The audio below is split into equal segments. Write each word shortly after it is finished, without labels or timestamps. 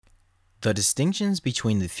The distinctions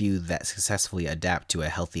between the few that successfully adapt to a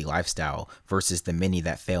healthy lifestyle versus the many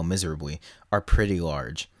that fail miserably are pretty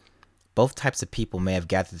large. Both types of people may have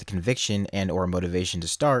gathered the conviction and or motivation to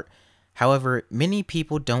start. However, many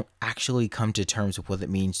people don't actually come to terms with what it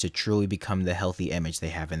means to truly become the healthy image they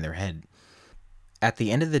have in their head. At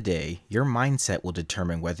the end of the day, your mindset will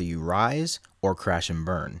determine whether you rise or crash and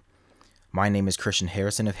burn. My name is Christian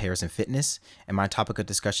Harrison of Harrison Fitness, and my topic of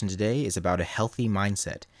discussion today is about a healthy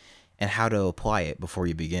mindset and how to apply it before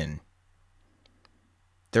you begin.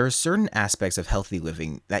 There are certain aspects of healthy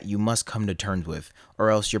living that you must come to terms with, or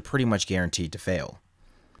else you're pretty much guaranteed to fail.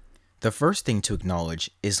 The first thing to acknowledge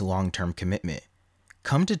is long-term commitment.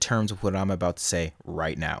 Come to terms with what I'm about to say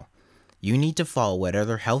right now. You need to follow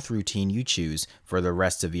whatever health routine you choose for the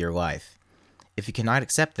rest of your life. If you cannot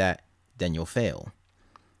accept that, then you'll fail.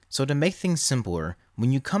 So to make things simpler,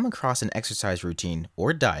 when you come across an exercise routine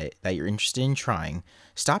or diet that you're interested in trying,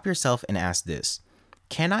 stop yourself and ask this: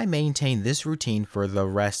 can I maintain this routine for the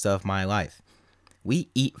rest of my life? We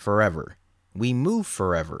eat forever. We move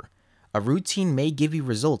forever. A routine may give you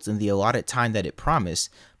results in the allotted time that it promised,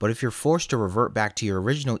 but if you're forced to revert back to your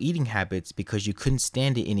original eating habits because you couldn't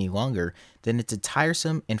stand it any longer, then it's a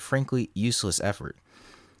tiresome and frankly useless effort.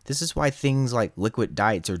 This is why things like liquid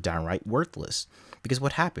diets are downright worthless. Because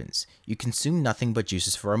what happens? You consume nothing but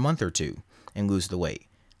juices for a month or two and lose the weight.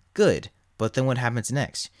 Good, but then what happens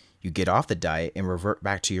next? You get off the diet and revert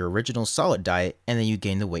back to your original solid diet, and then you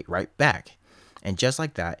gain the weight right back. And just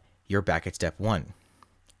like that, you're back at step one.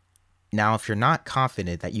 Now, if you're not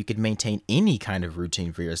confident that you can maintain any kind of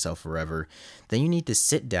routine for yourself forever, then you need to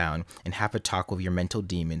sit down and have a talk with your mental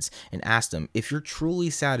demons and ask them if you're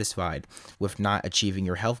truly satisfied with not achieving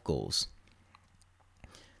your health goals.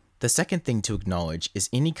 The second thing to acknowledge is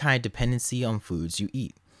any kind of dependency on foods you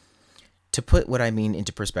eat. To put what I mean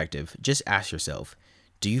into perspective, just ask yourself,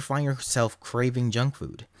 do you find yourself craving junk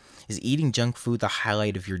food? Is eating junk food the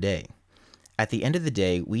highlight of your day? At the end of the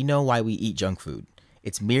day, we know why we eat junk food.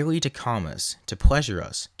 It's merely to calm us, to pleasure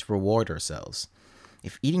us, to reward ourselves.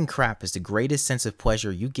 If eating crap is the greatest sense of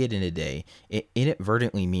pleasure you get in a day, it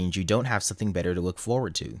inadvertently means you don't have something better to look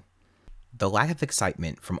forward to. The lack of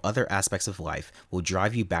excitement from other aspects of life will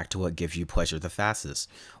drive you back to what gives you pleasure the fastest,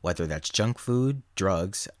 whether that's junk food,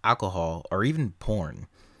 drugs, alcohol, or even porn.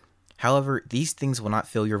 However, these things will not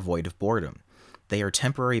fill your void of boredom. They are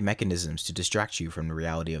temporary mechanisms to distract you from the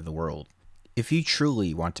reality of the world. If you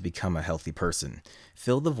truly want to become a healthy person,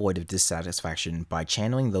 fill the void of dissatisfaction by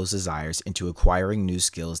channeling those desires into acquiring new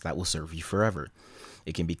skills that will serve you forever.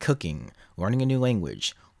 It can be cooking, learning a new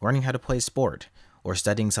language, learning how to play a sport, or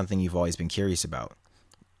studying something you've always been curious about.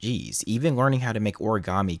 Geez, even learning how to make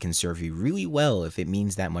origami can serve you really well if it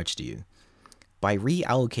means that much to you. By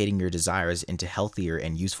reallocating your desires into healthier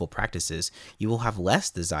and useful practices, you will have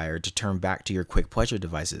less desire to turn back to your quick pleasure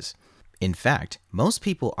devices. In fact, most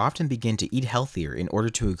people often begin to eat healthier in order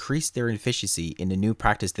to increase their efficiency in the new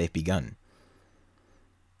practice they've begun.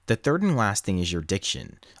 The third and last thing is your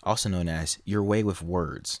diction, also known as your way with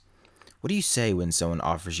words. What do you say when someone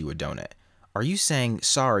offers you a donut? Are you saying,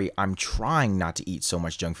 sorry, I'm trying not to eat so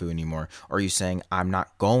much junk food anymore? Or are you saying, I'm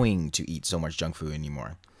not going to eat so much junk food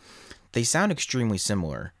anymore? They sound extremely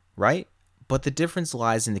similar, right? But the difference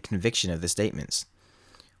lies in the conviction of the statements.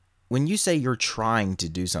 When you say you're trying to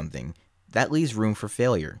do something, that leaves room for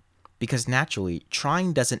failure, because naturally,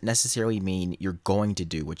 trying doesn't necessarily mean you're going to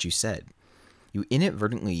do what you said. You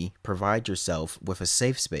inadvertently provide yourself with a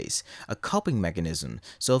safe space, a coping mechanism,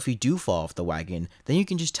 so if you do fall off the wagon, then you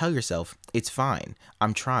can just tell yourself, it's fine,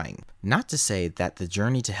 I'm trying. Not to say that the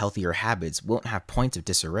journey to healthier habits won't have points of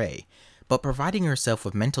disarray, but providing yourself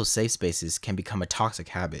with mental safe spaces can become a toxic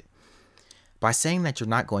habit. By saying that you're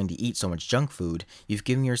not going to eat so much junk food, you've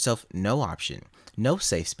given yourself no option, no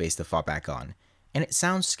safe space to fall back on. And it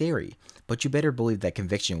sounds scary, but you better believe that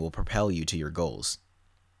conviction will propel you to your goals.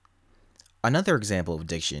 Another example of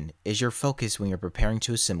addiction is your focus when you're preparing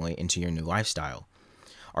to assimilate into your new lifestyle.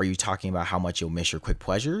 Are you talking about how much you'll miss your quick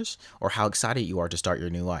pleasures, or how excited you are to start your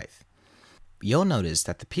new life? You'll notice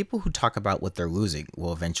that the people who talk about what they're losing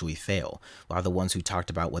will eventually fail, while the ones who talked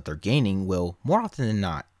about what they're gaining will, more often than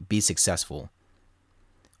not, be successful.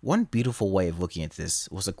 One beautiful way of looking at this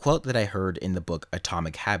was a quote that I heard in the book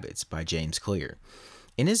Atomic Habits by James Clear.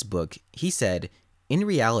 In his book, he said, in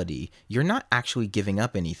reality, you're not actually giving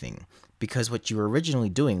up anything, because what you were originally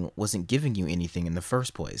doing wasn't giving you anything in the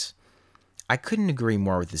first place. I couldn't agree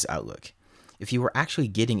more with this outlook. If you were actually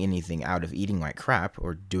getting anything out of eating like crap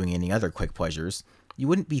or doing any other quick pleasures, you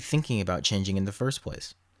wouldn't be thinking about changing in the first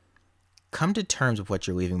place. Come to terms with what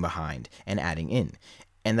you're leaving behind and adding in,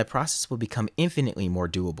 and the process will become infinitely more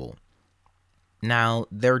doable. Now,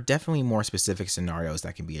 there are definitely more specific scenarios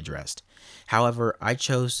that can be addressed. However, I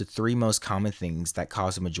chose the three most common things that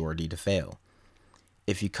cause a majority to fail.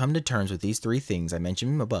 If you come to terms with these three things I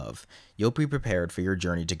mentioned above, you'll be prepared for your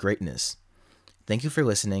journey to greatness. Thank you for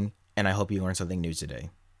listening, and I hope you learned something new today.